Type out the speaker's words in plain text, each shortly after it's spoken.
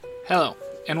Hello,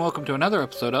 and welcome to another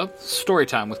episode of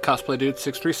Storytime with Cosplay Dude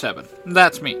 637.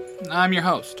 That's me. I'm your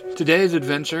host. Today's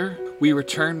adventure, we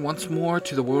return once more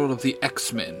to the world of the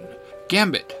X-Men.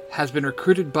 Gambit has been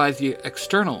recruited by the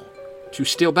External to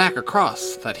steal back a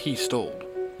cross that he stole.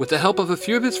 With the help of a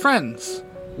few of his friends,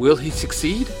 will he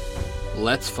succeed?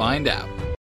 Let's find out.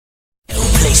 No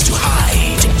place to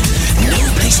hide, no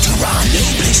place to run, no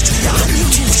place to run. The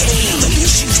mutant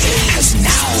age has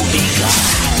now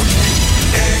begun.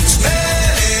 X-Men,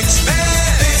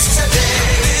 X-Men, it's the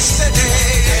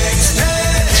day,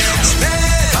 X-Men,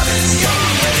 coming your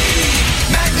way.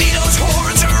 Magneto's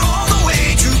hordes are on the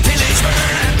way to pillage,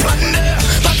 burn, and plunder.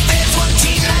 But there's one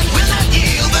team that will not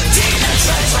yield, the team that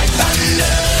strikes like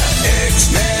thunder.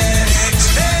 X-Men,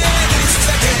 X-Men,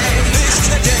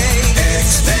 it's the day,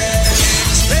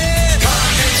 X-Men,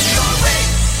 coming your way.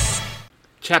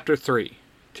 Chapter 3.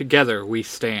 Together We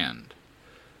Stand.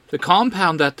 The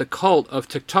compound that the cult of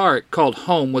Tiktarik called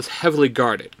home was heavily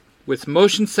guarded, with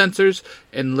motion sensors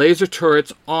and laser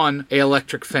turrets on an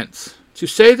electric fence. To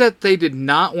say that they did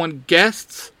not want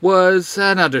guests was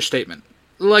an understatement.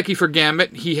 Lucky for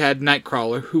Gambit, he had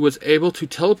Nightcrawler, who was able to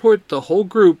teleport the whole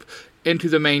group into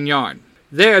the main yard.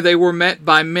 There they were met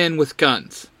by men with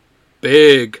guns.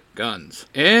 Big guns.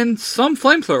 And some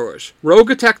flamethrowers.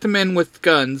 Rogue attacked the men with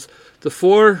guns. The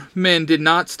four men did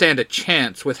not stand a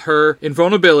chance with her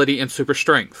invulnerability and super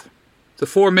strength. The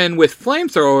four men with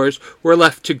flamethrowers were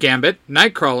left to Gambit,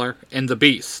 Nightcrawler, and the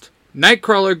Beast.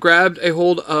 Nightcrawler grabbed a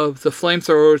hold of the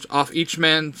flamethrowers off each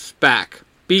man's back.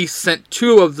 Beast sent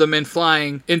two of the men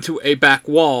flying into a back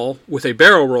wall with a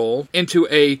barrel roll into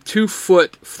a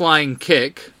 2-foot flying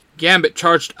kick. Gambit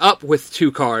charged up with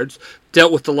 2 cards,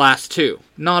 dealt with the last 2.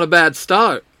 Not a bad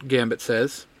start, Gambit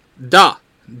says. Duh.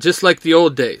 Just like the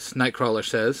old days, Nightcrawler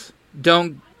says.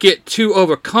 Don't get too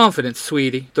overconfident,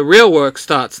 sweetie. The real work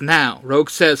starts now, Rogue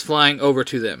says, flying over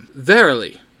to them.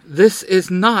 Verily, this is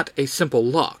not a simple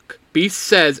lock, Beast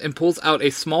says, and pulls out a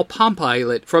small Palm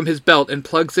Pilot from his belt and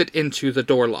plugs it into the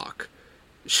door lock.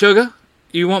 Sugar,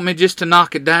 you want me just to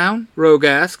knock it down? Rogue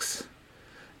asks.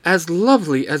 As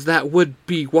lovely as that would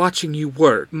be watching you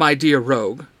work, my dear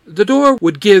Rogue, the door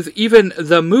would give even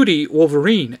the moody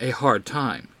Wolverine a hard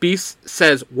time, Beast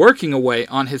says, working away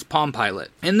on his Palm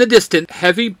Pilot. In the distance,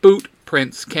 heavy boot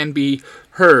prints can be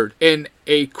heard in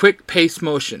a quick pace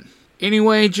motion.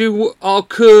 Anyway, you all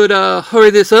could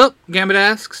hurry this up? Gambit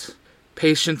asks.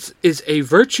 Patience is a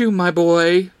virtue, my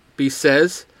boy, Beast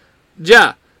says.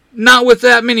 Ja, not with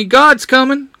that many guards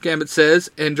coming, Gambit says,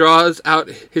 and draws out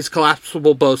his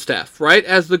collapsible bowstaff. Right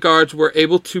as the guards were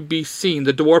able to be seen,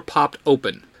 the door popped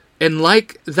open. And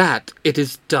like that, it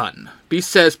is done, Beast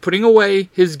says, putting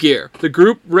away his gear. The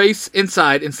group race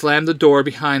inside and slam the door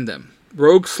behind them.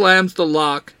 Rogue slams the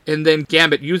lock, and then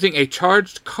Gambit, using a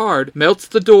charged card, melts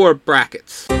the door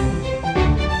brackets.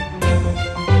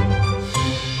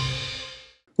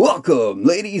 Welcome,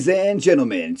 ladies and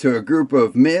gentlemen, to a group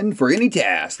of men for any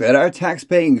task that our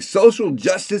tax-paying social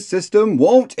justice system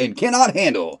won't and cannot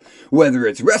handle. Whether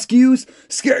it's rescues,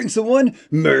 scaring someone,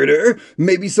 murder,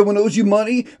 maybe someone owes you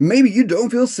money, maybe you don't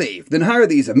feel safe, then hire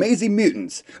these amazing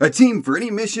mutants. A team for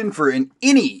any mission for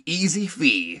any easy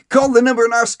fee. Call the number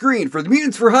on our screen for the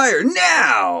Mutants for Hire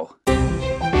now!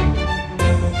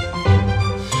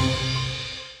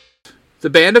 The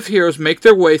band of heroes make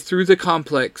their way through the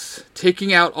complex,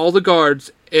 taking out all the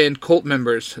guards and cult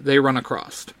members they run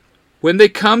across. When they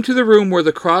come to the room where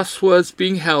the cross was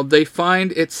being held, they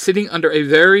find it sitting under a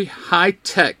very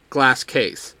high-tech glass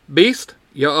case. Beast,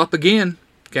 you're up again,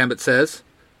 Gambit says.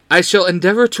 I shall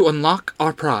endeavor to unlock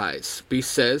our prize,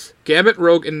 Beast says. Gambit,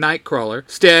 Rogue, and Nightcrawler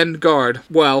stand guard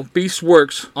while Beast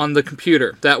works on the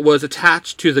computer that was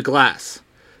attached to the glass.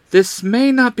 This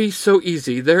may not be so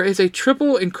easy. There is a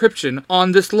triple encryption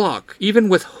on this lock. Even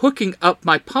with hooking up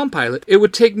my Palm Pilot, it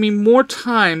would take me more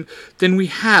time than we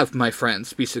have, my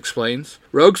friends, Beast explains.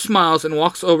 Rogue smiles and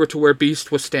walks over to where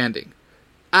Beast was standing.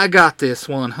 I got this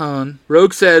one, hon,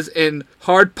 Rogue says, and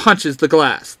hard punches the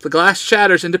glass. The glass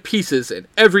shatters into pieces, and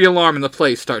every alarm in the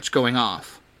place starts going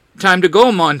off. Time to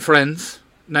go, mon friends,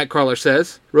 Nightcrawler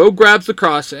says. Rogue grabs the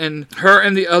cross, and her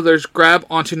and the others grab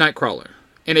onto Nightcrawler.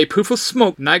 In a poof of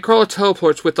smoke, Nightcrawler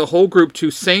teleports with the whole group to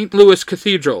St. Louis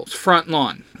Cathedral's front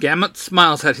lawn. Gambit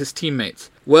smiles at his teammates.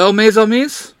 Well, mes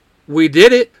amis, we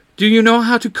did it. Do you know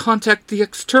how to contact the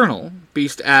External?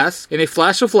 Beast asks. In a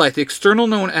flash of light, the External,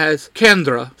 known as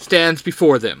Kendra, stands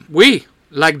before them. We,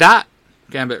 like that,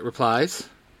 Gambit replies.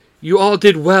 You all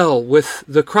did well with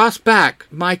the cross back.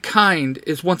 My kind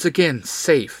is once again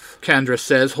safe, Kendra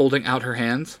says, holding out her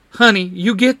hands. Honey,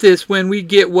 you get this when we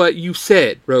get what you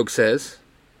said, Rogue says.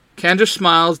 Kendra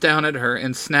smiles down at her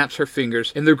and snaps her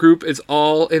fingers, and the group is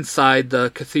all inside the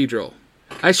cathedral.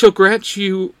 I shall grant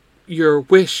you your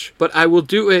wish, but I will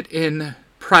do it in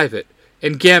private.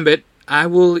 And Gambit, I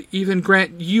will even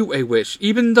grant you a wish,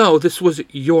 even though this was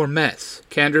your mess,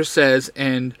 Kendra says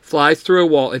and flies through a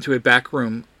wall into a back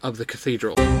room of the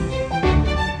cathedral.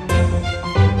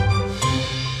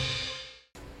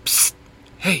 Psst!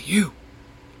 Hey, you!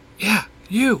 Yeah,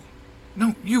 you!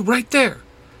 No, you right there!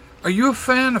 Are you a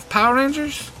fan of Power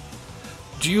Rangers?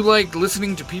 Do you like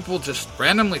listening to people just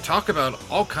randomly talk about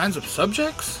all kinds of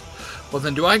subjects? Well,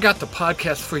 then do I got the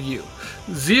podcast for you.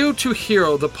 Zero to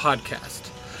Hero, the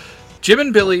podcast. Jim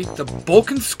and Billy, the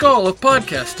bulk and skull of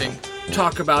podcasting,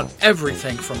 talk about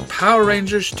everything from Power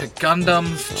Rangers to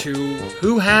Gundams to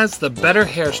who has the better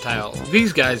hairstyle.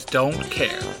 These guys don't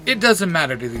care. It doesn't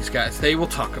matter to these guys. They will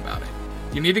talk about it.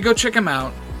 You need to go check them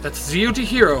out. That's Zero to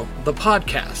Hero, the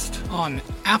podcast. On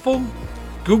Apple,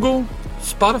 Google,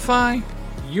 Spotify,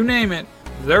 you name it,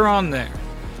 they're on there.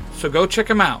 So go check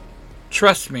them out.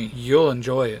 Trust me, you'll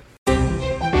enjoy it.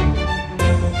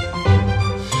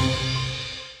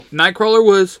 Nightcrawler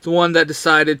was the one that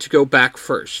decided to go back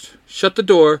first. Shut the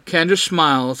door, Kendra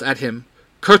smiles at him.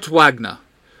 Kurt Wagner.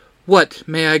 What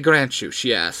may I grant you?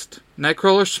 She asked.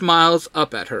 Nightcrawler smiles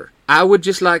up at her. I would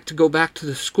just like to go back to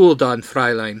the school, Don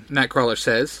Fräulein, Nightcrawler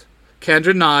says.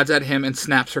 Kendra nods at him and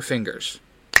snaps her fingers,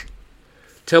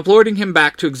 teleporting him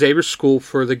back to Xavier's school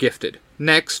for the gifted.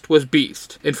 Next was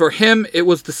Beast, and for him it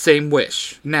was the same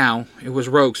wish. Now it was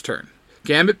Rogue's turn.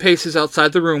 Gambit paces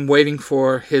outside the room waiting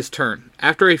for his turn.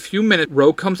 After a few minutes,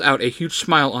 Rogue comes out, a huge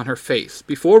smile on her face.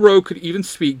 Before Rogue could even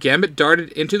speak, Gambit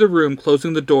darted into the room,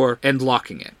 closing the door and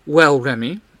locking it. Well,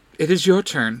 Remy, it is your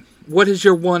turn. What is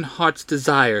your one heart's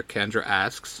desire? Kendra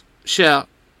asks. Shell,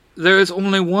 there is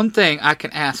only one thing I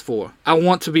can ask for. I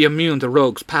want to be immune to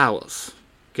Rogue's powers,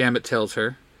 Gambit tells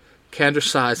her. Kendra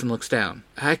sighs and looks down.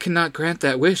 I cannot grant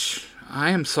that wish.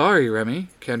 I am sorry, Remy,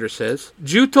 Kendra says.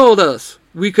 You told us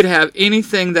we could have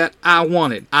anything that I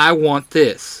wanted. I want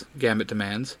this, Gambit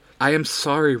demands. I am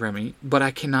sorry, Remy, but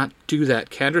I cannot do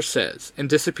that, Kendra says, and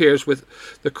disappears with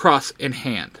the cross in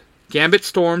hand. Gambit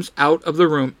storms out of the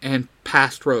room and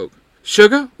past Rogue.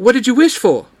 Sugar, what did you wish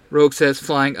for? Rogue says,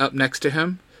 flying up next to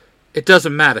him. It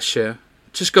doesn't matter, Cher.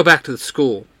 Just go back to the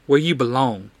school, where you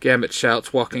belong, Gambit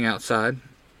shouts, walking outside.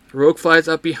 Rogue flies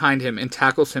up behind him and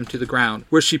tackles him to the ground,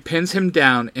 where she pins him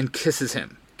down and kisses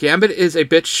him. Gambit is a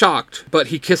bit shocked, but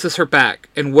he kisses her back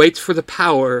and waits for the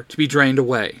power to be drained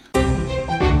away.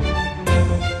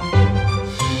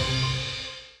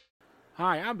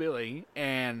 Hi, I'm Billy,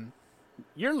 and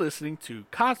you're listening to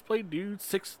Cosplay Dude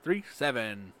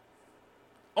 637.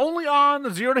 Only on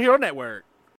the Zero to Hero Network.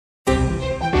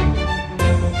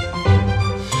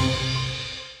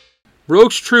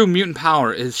 Rogue's true mutant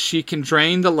power is she can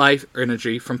drain the life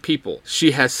energy from people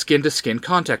she has skin-to-skin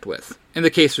contact with. In the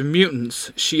case of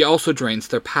mutants, she also drains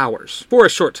their powers, for a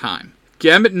short time.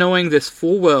 Gambit, knowing this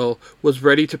full well, was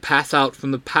ready to pass out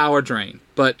from the power drain,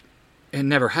 but it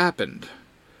never happened.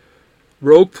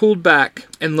 Rogue pulled back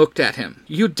and looked at him.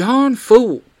 You darn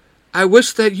fool! I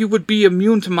wish that you would be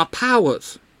immune to my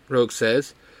powers, Rogue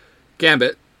says.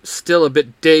 Gambit, still a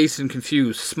bit dazed and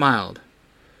confused, smiled.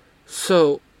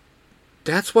 So,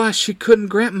 that's why she couldn't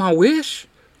grant my wish?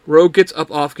 Rogue gets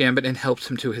up off Gambit and helps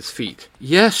him to his feet.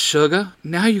 Yes, sugar.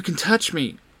 Now you can touch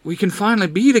me. We can finally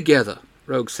be together,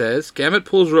 Rogue says. Gambit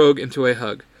pulls Rogue into a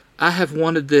hug. I have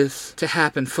wanted this to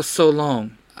happen for so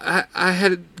long. I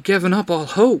had given up all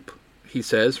hope, he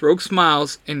says. Rogue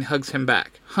smiles and hugs him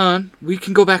back. Hun, we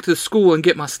can go back to the school and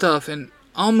get my stuff, and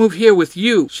I'll move here with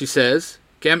you, she says.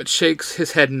 Gambit shakes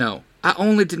his head no. I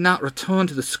only did not return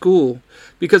to the school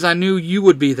because I knew you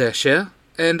would be there, Cher,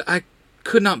 and I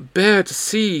could not bear to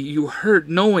see you hurt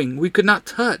knowing we could not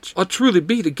touch or truly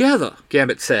be together,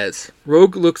 Gambit says.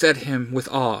 Rogue looks at him with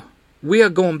awe. We are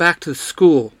going back to the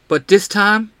school, but this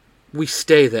time, we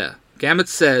stay there, Gambit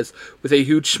says with a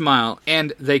huge smile,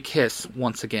 and they kiss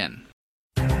once again.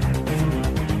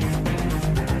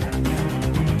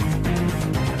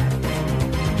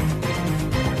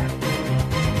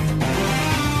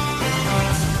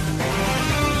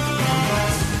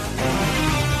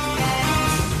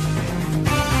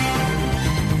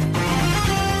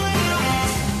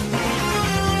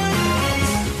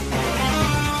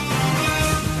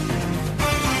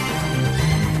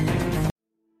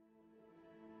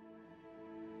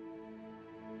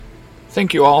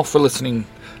 Thank you all for listening.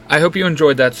 I hope you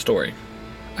enjoyed that story.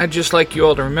 I'd just like you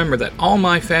all to remember that all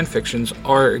my fanfictions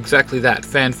are exactly that,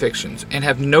 fanfictions, and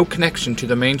have no connection to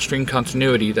the mainstream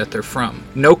continuity that they're from.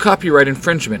 No copyright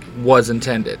infringement was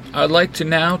intended. I'd like to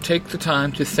now take the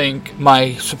time to thank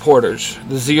my supporters,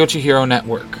 the Zeo to Hero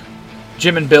Network.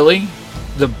 Jim and Billy,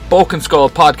 the Bulk and Skull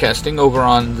of podcasting over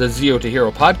on the Zeo to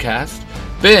Hero podcast.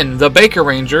 Ben, the Baker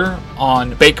Ranger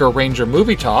on Baker Ranger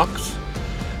Movie Talks.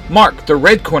 Mark, the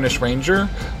Red Cornish Ranger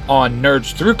on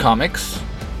Nerds Through Comics.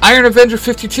 Iron Avenger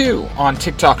 52 on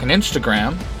TikTok and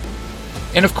Instagram,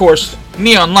 and of course,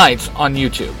 Neon Lights on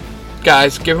YouTube.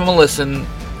 Guys, give them a listen.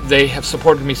 They have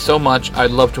supported me so much, I'd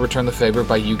love to return the favor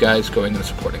by you guys going and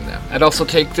supporting them. I'd also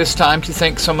take this time to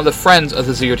thank some of the friends of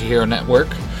the Zeo to Hero Network.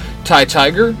 Ty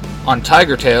Tiger on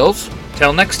Tiger Tales.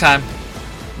 Till next time,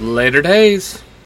 later days.